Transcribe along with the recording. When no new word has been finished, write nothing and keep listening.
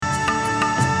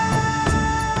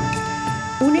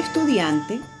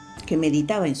estudiante que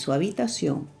meditaba en su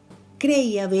habitación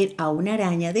creía ver a una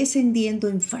araña descendiendo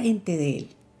enfrente de él.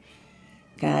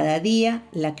 Cada día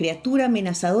la criatura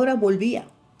amenazadora volvía,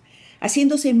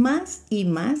 haciéndose más y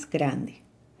más grande.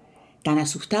 Tan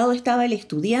asustado estaba el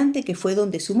estudiante que fue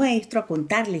donde su maestro a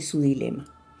contarle su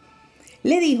dilema.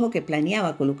 Le dijo que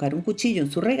planeaba colocar un cuchillo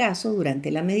en su regazo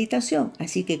durante la meditación,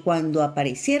 así que cuando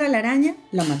apareciera la araña,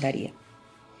 la mataría.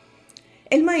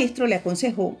 El maestro le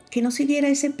aconsejó que no siguiera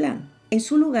ese plan. En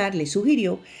su lugar, le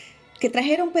sugirió que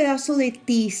trajera un pedazo de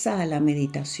tiza a la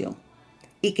meditación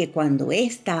y que cuando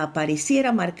ésta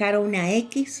apareciera marcara una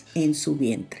X en su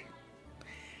vientre.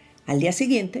 Al día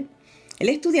siguiente, el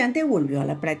estudiante volvió a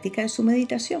la práctica de su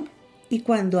meditación y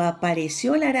cuando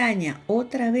apareció la araña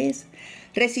otra vez,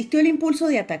 resistió el impulso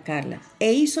de atacarla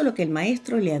e hizo lo que el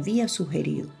maestro le había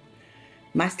sugerido.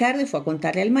 Más tarde fue a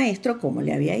contarle al maestro cómo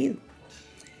le había ido.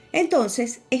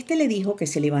 Entonces, éste le dijo que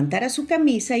se levantara su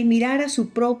camisa y mirara su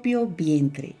propio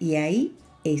vientre, y ahí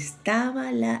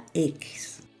estaba la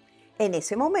X. En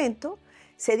ese momento,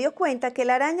 se dio cuenta que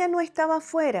la araña no estaba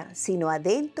afuera, sino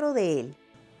adentro de él.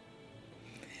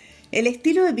 El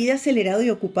estilo de vida acelerado y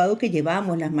ocupado que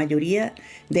llevamos la mayoría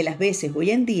de las veces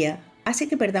hoy en día hace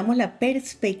que perdamos la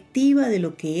perspectiva de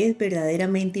lo que es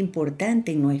verdaderamente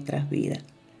importante en nuestras vidas.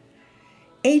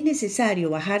 Es necesario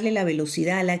bajarle la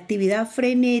velocidad a la actividad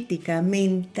frenética,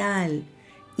 mental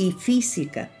y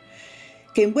física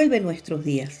que envuelve nuestros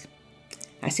días.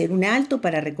 Hacer un alto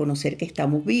para reconocer que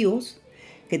estamos vivos,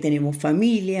 que tenemos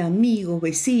familia, amigos,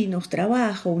 vecinos,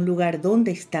 trabajo, un lugar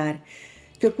donde estar,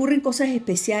 que ocurren cosas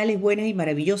especiales, buenas y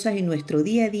maravillosas en nuestro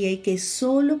día a día y que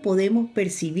solo podemos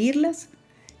percibirlas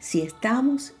si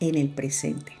estamos en el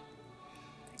presente.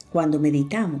 Cuando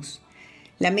meditamos,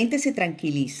 la mente se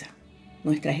tranquiliza.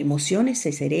 Nuestras emociones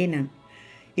se serenan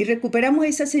y recuperamos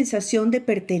esa sensación de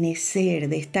pertenecer,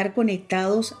 de estar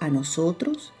conectados a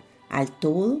nosotros, al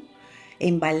todo,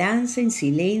 en balance, en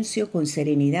silencio, con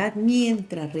serenidad,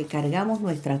 mientras recargamos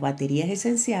nuestras baterías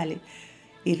esenciales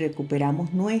y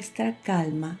recuperamos nuestra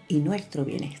calma y nuestro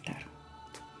bienestar.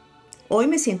 Hoy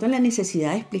me siento en la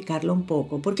necesidad de explicarlo un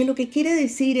poco, porque lo que quiere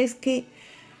decir es que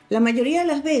la mayoría de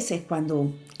las veces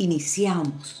cuando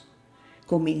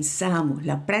comenzamos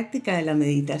la práctica de la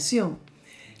meditación,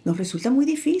 nos resulta muy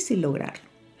difícil lograrlo,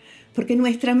 porque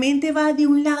nuestra mente va de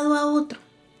un lado a otro.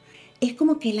 Es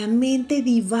como que la mente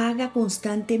divaga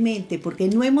constantemente, porque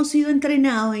no hemos sido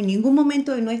entrenados en ningún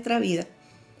momento de nuestra vida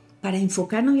para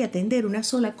enfocarnos y atender una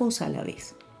sola cosa a la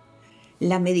vez.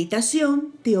 La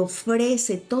meditación te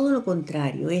ofrece todo lo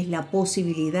contrario, es la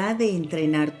posibilidad de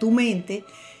entrenar tu mente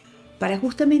para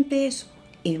justamente eso,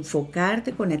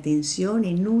 enfocarte con atención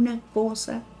en una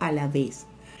cosa a la vez.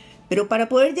 Pero para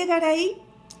poder llegar ahí,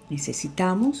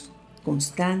 necesitamos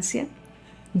constancia,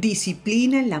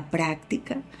 disciplina en la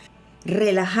práctica,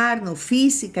 relajarnos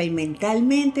física y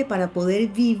mentalmente para poder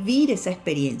vivir esa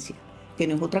experiencia, que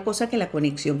no es otra cosa que la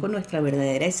conexión con nuestra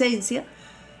verdadera esencia,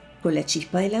 con la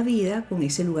chispa de la vida, con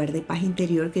ese lugar de paz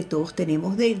interior que todos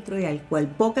tenemos dentro y al cual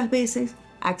pocas veces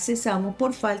accesamos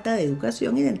por falta de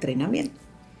educación y de entrenamiento.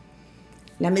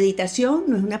 La meditación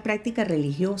no es una práctica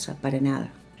religiosa para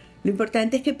nada. Lo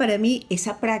importante es que para mí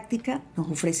esa práctica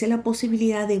nos ofrece la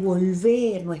posibilidad de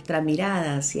volver nuestra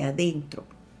mirada hacia adentro,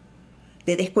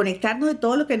 de desconectarnos de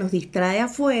todo lo que nos distrae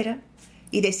afuera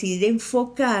y decidir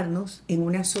enfocarnos en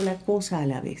una sola cosa a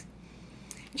la vez.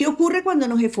 ¿Qué ocurre cuando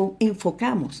nos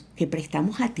enfocamos? Que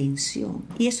prestamos atención.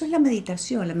 Y eso es la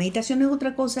meditación. La meditación no es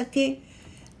otra cosa que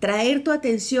traer tu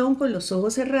atención con los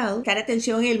ojos cerrados, prestar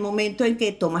atención en el momento en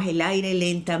que tomas el aire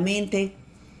lentamente,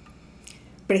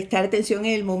 prestar atención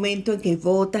en el momento en que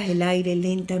botas el aire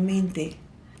lentamente.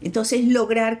 Entonces,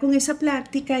 lograr con esa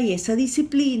práctica y esa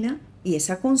disciplina y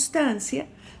esa constancia,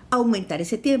 aumentar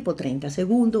ese tiempo, 30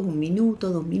 segundos, 1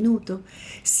 minuto, 2 minutos,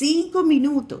 5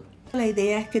 minutos. La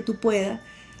idea es que tú puedas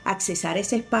accesar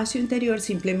ese espacio interior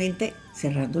simplemente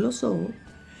cerrando los ojos,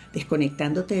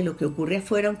 desconectándote de lo que ocurre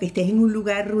afuera, aunque estés en un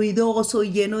lugar ruidoso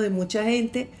y lleno de mucha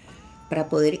gente, para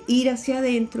poder ir hacia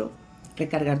adentro,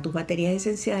 recargar tus baterías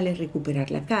esenciales,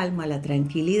 recuperar la calma, la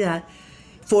tranquilidad,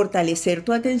 fortalecer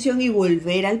tu atención y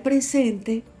volver al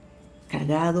presente,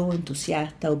 cargado,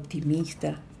 entusiasta,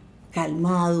 optimista,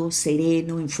 calmado,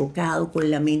 sereno, enfocado,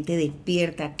 con la mente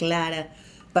despierta, clara,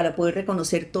 para poder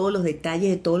reconocer todos los detalles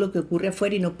de todo lo que ocurre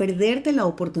afuera y no perderte la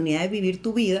oportunidad de vivir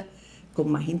tu vida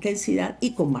con más intensidad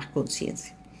y con más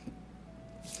conciencia.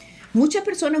 Muchas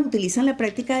personas utilizan la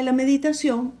práctica de la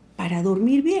meditación para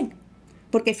dormir bien,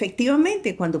 porque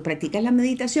efectivamente cuando practicas la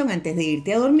meditación antes de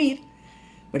irte a dormir,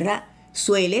 ¿verdad?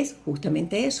 Sueles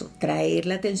justamente eso, traer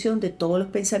la atención de todos los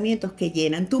pensamientos que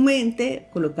llenan tu mente,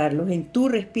 colocarlos en tu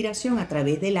respiración a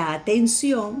través de la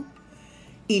atención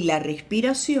y la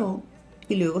respiración,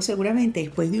 y luego seguramente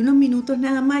después de unos minutos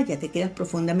nada más ya te quedas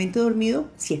profundamente dormido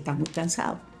si estás muy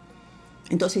cansado.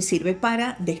 Entonces sirve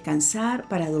para descansar,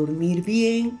 para dormir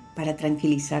bien, para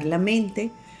tranquilizar la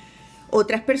mente.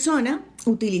 Otras personas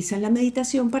utilizan la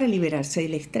meditación para liberarse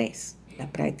del estrés.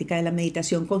 La práctica de la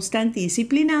meditación constante y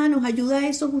disciplinada nos ayuda a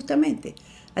eso justamente,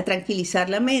 a tranquilizar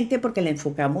la mente porque la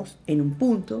enfocamos en un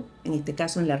punto, en este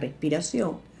caso en la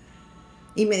respiración.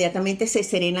 Inmediatamente se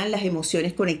serenan las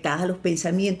emociones conectadas a los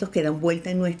pensamientos que dan vuelta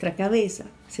en nuestra cabeza,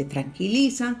 se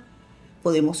tranquilizan,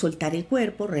 podemos soltar el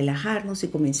cuerpo, relajarnos y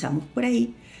comenzamos por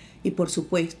ahí. Y por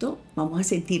supuesto, vamos a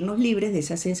sentirnos libres de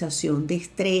esa sensación de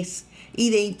estrés y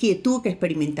de inquietud que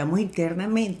experimentamos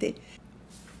internamente.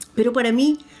 Pero para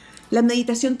mí, la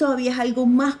meditación todavía es algo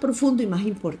más profundo y más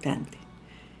importante.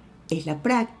 Es la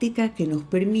práctica que nos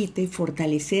permite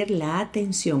fortalecer la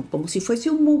atención, como si fuese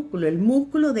un músculo, el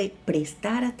músculo de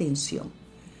prestar atención,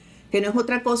 que no es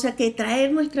otra cosa que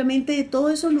traer nuestra mente de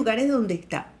todos esos lugares donde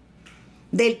está,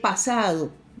 del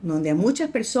pasado, donde a muchas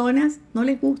personas no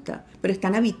les gusta, pero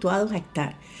están habituados a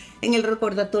estar, en el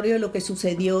recordatorio de lo que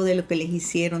sucedió, de lo que les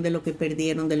hicieron, de lo que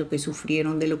perdieron, de lo que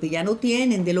sufrieron, de lo que ya no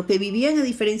tienen, de lo que vivían a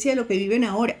diferencia de lo que viven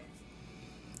ahora.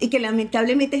 Y que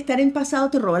lamentablemente estar en el pasado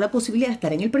te roba la posibilidad de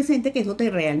estar en el presente, que es donde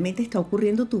realmente está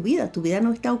ocurriendo tu vida. Tu vida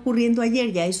no está ocurriendo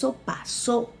ayer, ya eso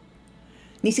pasó.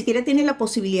 Ni siquiera tienes la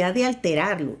posibilidad de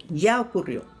alterarlo, ya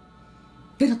ocurrió.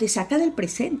 Pero te saca del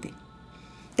presente.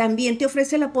 También te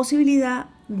ofrece la posibilidad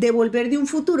de volver de un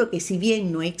futuro que si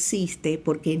bien no existe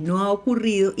porque no ha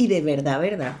ocurrido y de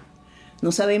verdad,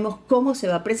 no sabemos cómo se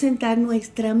va a presentar,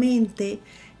 nuestra mente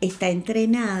está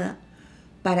entrenada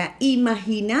para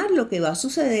imaginar lo que va a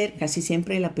suceder casi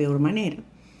siempre de la peor manera.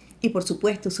 Y por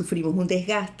supuesto sufrimos un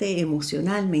desgaste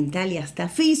emocional, mental y hasta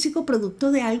físico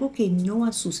producto de algo que no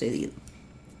ha sucedido.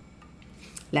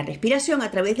 La respiración a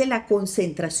través de la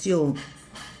concentración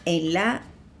en la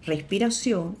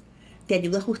respiración te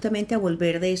ayuda justamente a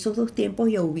volver de esos dos tiempos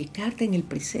y a ubicarte en el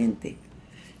presente,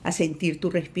 a sentir tu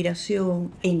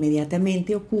respiración e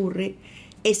inmediatamente ocurre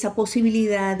esa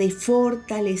posibilidad de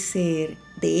fortalecer,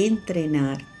 de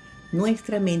entrenar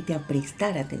nuestra mente a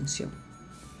prestar atención.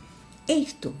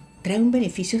 Esto trae un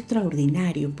beneficio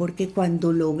extraordinario porque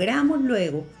cuando logramos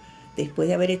luego, después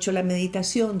de haber hecho la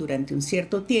meditación durante un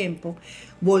cierto tiempo,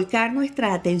 volcar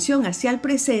nuestra atención hacia el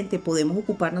presente, podemos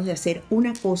ocuparnos de hacer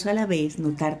una cosa a la vez,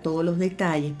 notar todos los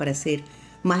detalles para ser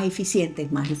más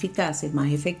eficientes, más eficaces,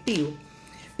 más efectivos.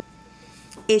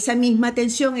 Esa misma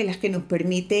atención es la que nos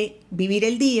permite vivir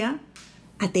el día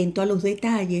atento a los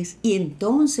detalles y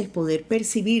entonces poder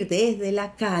percibir desde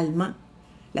la calma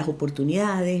las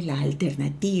oportunidades, las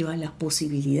alternativas, las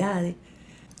posibilidades.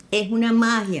 Es una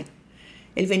magia.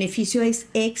 El beneficio es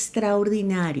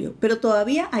extraordinario, pero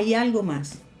todavía hay algo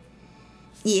más.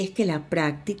 Y es que la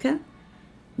práctica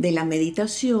de la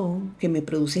meditación, que me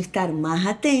produce estar más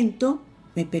atento,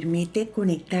 me permite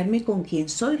conectarme con quien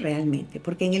soy realmente.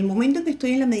 Porque en el momento en que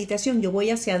estoy en la meditación, yo voy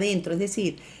hacia adentro. Es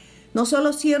decir, no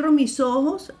solo cierro mis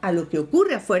ojos a lo que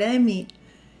ocurre afuera de mí,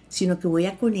 sino que voy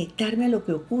a conectarme a lo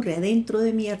que ocurre adentro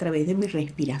de mí a través de mi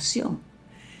respiración.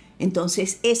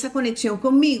 Entonces, esa conexión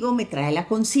conmigo me trae la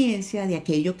conciencia de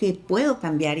aquello que puedo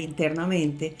cambiar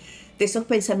internamente, de esos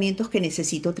pensamientos que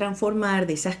necesito transformar,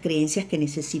 de esas creencias que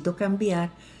necesito cambiar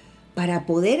para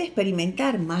poder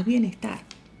experimentar más bienestar,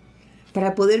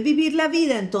 para poder vivir la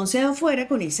vida entonces afuera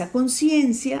con esa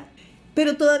conciencia,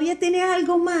 pero todavía tiene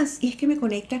algo más y es que me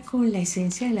conecta con la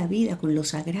esencia de la vida, con lo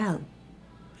sagrado,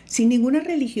 sin ninguna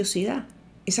religiosidad.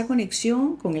 Esa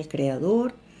conexión con el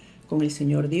Creador, con el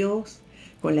Señor Dios,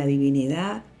 con la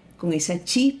divinidad, con esa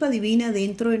chispa divina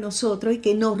dentro de nosotros y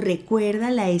que nos recuerda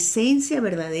la esencia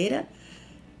verdadera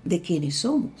de quienes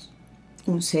somos.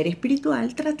 Un ser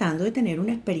espiritual tratando de tener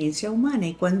una experiencia humana.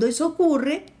 Y cuando eso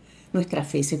ocurre, nuestra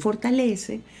fe se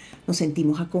fortalece, nos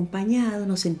sentimos acompañados,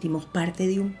 nos sentimos parte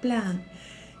de un plan.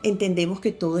 Entendemos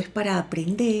que todo es para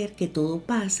aprender, que todo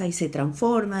pasa y se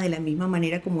transforma de la misma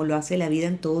manera como lo hace la vida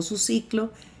en todo su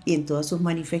ciclo y en todas sus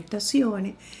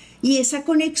manifestaciones. Y esa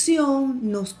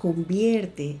conexión nos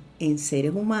convierte en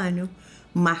seres humanos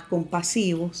más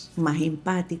compasivos, más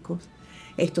empáticos.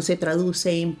 Esto se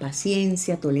traduce en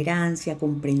paciencia, tolerancia,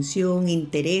 comprensión,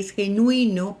 interés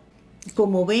genuino.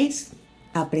 Como ves,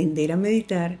 aprender a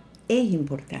meditar es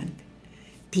importante,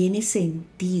 tiene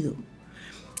sentido.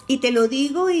 Y te lo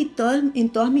digo en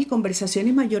todas mis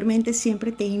conversaciones mayormente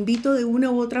siempre te invito de una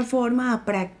u otra forma a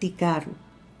practicarlo.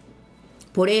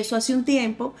 Por eso hace un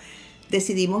tiempo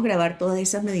decidimos grabar todas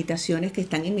esas meditaciones que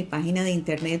están en mi página de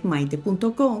internet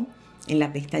maite.com. En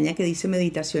la pestaña que dice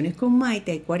Meditaciones con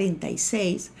Maite hay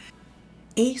 46.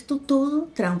 Esto todo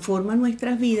transforma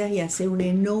nuestras vidas y hace una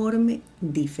enorme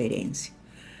diferencia.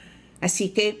 Así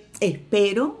que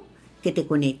espero que te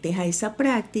conectes a esa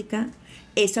práctica.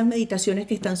 Esas meditaciones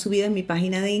que están subidas en mi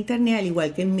página de internet, al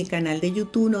igual que en mi canal de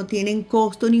YouTube, no tienen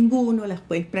costo ninguno, las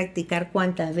puedes practicar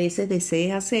cuantas veces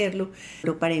desees hacerlo.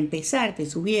 Pero para empezar, te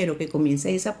sugiero que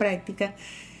comiences esa práctica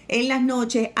en las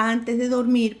noches antes de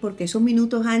dormir, porque esos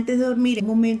minutos antes de dormir es un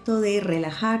momento de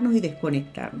relajarnos y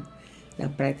desconectarnos.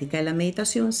 La práctica de la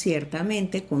meditación,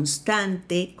 ciertamente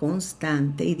constante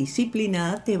y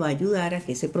disciplinada, te va a ayudar a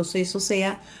que ese proceso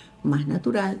sea más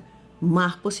natural,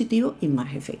 más positivo y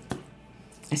más efectivo.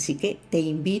 Así que te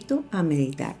invito a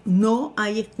meditar. No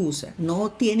hay excusa,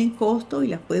 no tienen costo y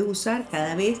las puedes usar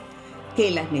cada vez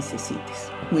que las necesites.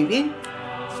 Muy bien.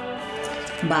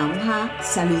 Vamos a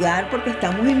saludar porque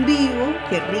estamos en vivo.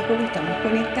 Qué rico que estamos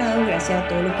conectados. Gracias a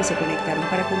todos los que se conectaron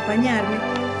para acompañarme.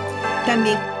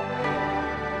 También